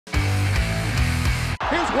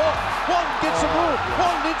Here's Walton. Walton gets some room.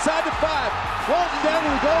 Walton inside the 5. Walton down to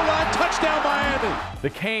the goal line. Touchdown, Miami. The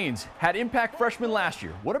Canes had impact freshmen last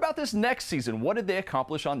year. What about this next season? What did they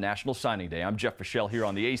accomplish on National Signing Day? I'm Jeff Fischel here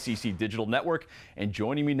on the ACC Digital Network, and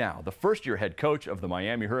joining me now, the first-year head coach of the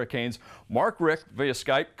Miami Hurricanes, Mark Richt, via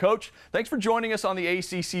Skype. Coach, thanks for joining us on the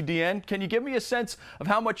ACC DN. Can you give me a sense of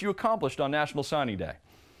how much you accomplished on National Signing Day?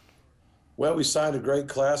 Well, we signed a great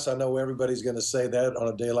class. I know everybody's going to say that on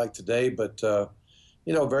a day like today, but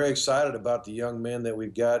you know, very excited about the young men that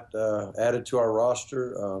we've got added to our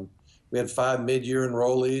roster. We had 5 mid-year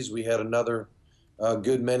enrollees. We had another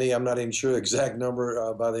good many. I'm not even sure the exact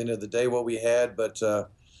number by the end of the day what we had, but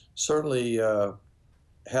certainly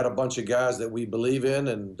had a bunch of guys that we believe in,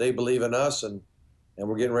 and they believe in us, and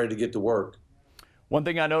we're getting ready to get to work. One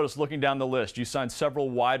thing I noticed looking down the list, you signed several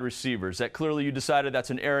wide receivers. That clearly you decided that's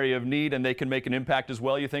an area of need and they can make an impact as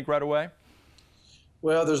well, you think, right away?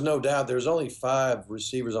 Well, there's no doubt. There's only 5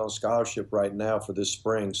 receivers on scholarship right now for this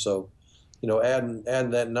spring. So, you know, adding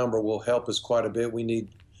that number will help us quite a bit. We need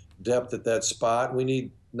depth at that spot. We need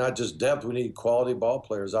not just depth, we need quality ball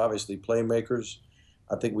players, obviously playmakers.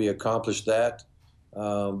 I think we accomplished that.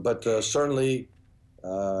 But certainly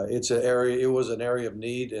it was an area of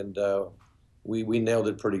need, and we nailed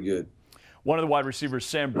it pretty good. One of the wide receivers,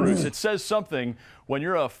 Sam Bruce, it says something when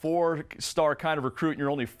you're a 4-star kind of recruit and you're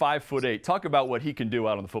only 5'8". Talk about what he can do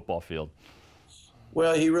out on the football field.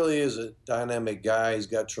 Well, he really is a dynamic guy. He's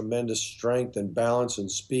got tremendous strength and balance and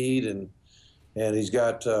speed, and he's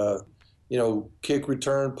got you know, kick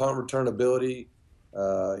return, punt return ability.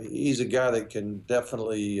 He's a guy that can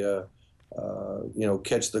definitely you know,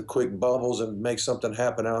 catch the quick bubbles and make something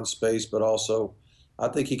happen out in space, but also I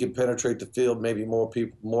think he can penetrate the field maybe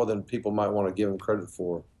more than people might want to give him credit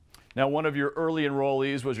for. Now, one of your early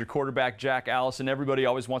enrollees was your quarterback, Jack Allison. Everybody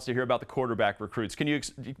always wants to hear about the quarterback recruits. Can you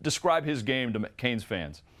describe his game to Canes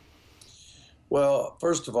fans? Well,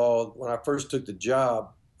 first of all, when I first took the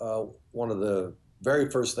job, one of the very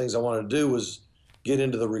first things I wanted to do was get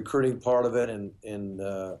into the recruiting part of it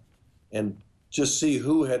and just see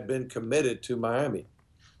who had been committed to Miami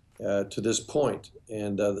to this point.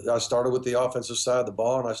 And I started with the offensive side of the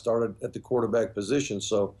ball, and I started at the quarterback position.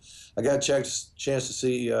 So I got a chance to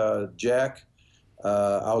see Jack.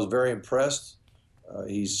 I was very impressed.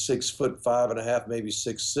 He's 6'5½", maybe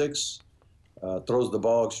 6'6". Throws the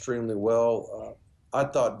ball extremely well. I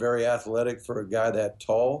thought very athletic for a guy that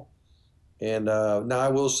tall. And now I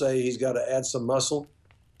will say he's got to add some muscle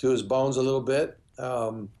to his bones a little bit.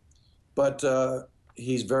 But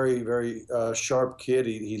he's very, very sharp kid.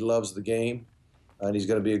 He loves the game, and he's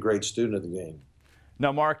going to be a great student of the game.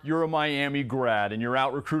 Now, Mark, you're a Miami grad, and you're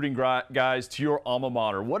out recruiting guys to your alma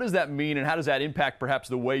mater. What does that mean, and how does that impact perhaps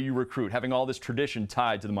the way you recruit, having all this tradition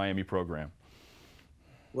tied to the Miami program?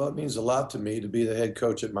 Well, it means a lot to me to be the head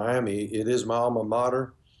coach at Miami. It is my alma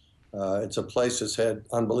mater. It's a place that's had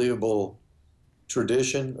unbelievable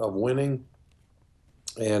tradition of winning,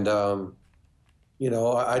 and you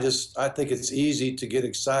know, I think it's easy to get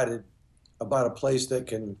excited about a place that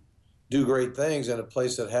can do great things and a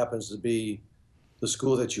place that happens to be the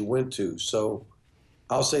school that you went to. So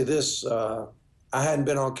I'll say this, I hadn't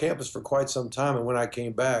been on campus for quite some time, and when I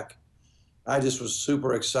came back, I just was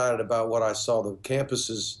super excited about what I saw. The campus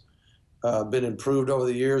has been improved over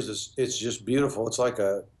the years. It's just beautiful. It's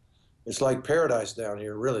like paradise down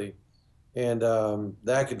here, really. And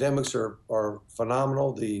the academics are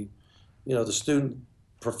phenomenal. You know, the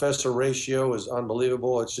student-professor ratio is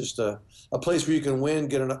unbelievable. It's just a place where you can win,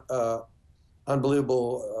 get an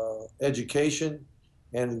unbelievable education,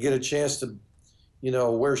 and get a chance to, you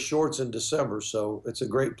know, wear shorts in December. So it's a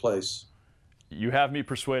great place. You have me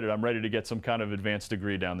persuaded. I'm ready to get some kind of advanced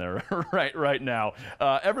degree down there right now.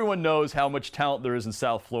 Everyone knows how much talent there is in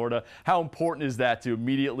South Florida. How important is that to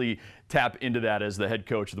immediately tap into that as the head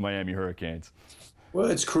coach of the Miami Hurricanes? Well,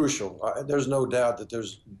 it's crucial. There's no doubt that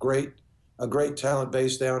there's a great talent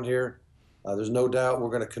base down here. There's no doubt we're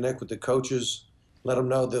going to connect with the coaches, let them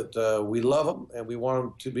know that we love them and we want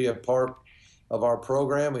them to be a part of our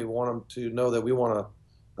program. We want them to know that we want to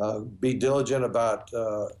be diligent about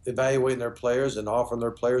evaluating their players and offering their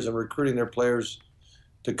players and recruiting their players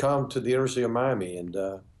to come to the University of Miami. And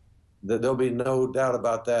there'll be no doubt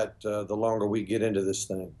about that the longer we get into this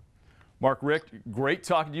thing. Mark Richt, great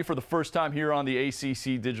talking to you for the first time here on the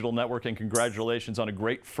ACC Digital Network, and congratulations on a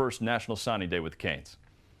great first National Signing Day with the Canes.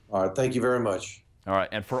 All right, thank you very much. All right,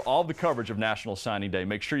 and for all the coverage of National Signing Day,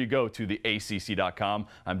 make sure you go to theacc.com.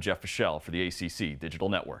 I'm Jeff Fischel for the ACC Digital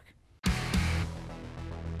Network.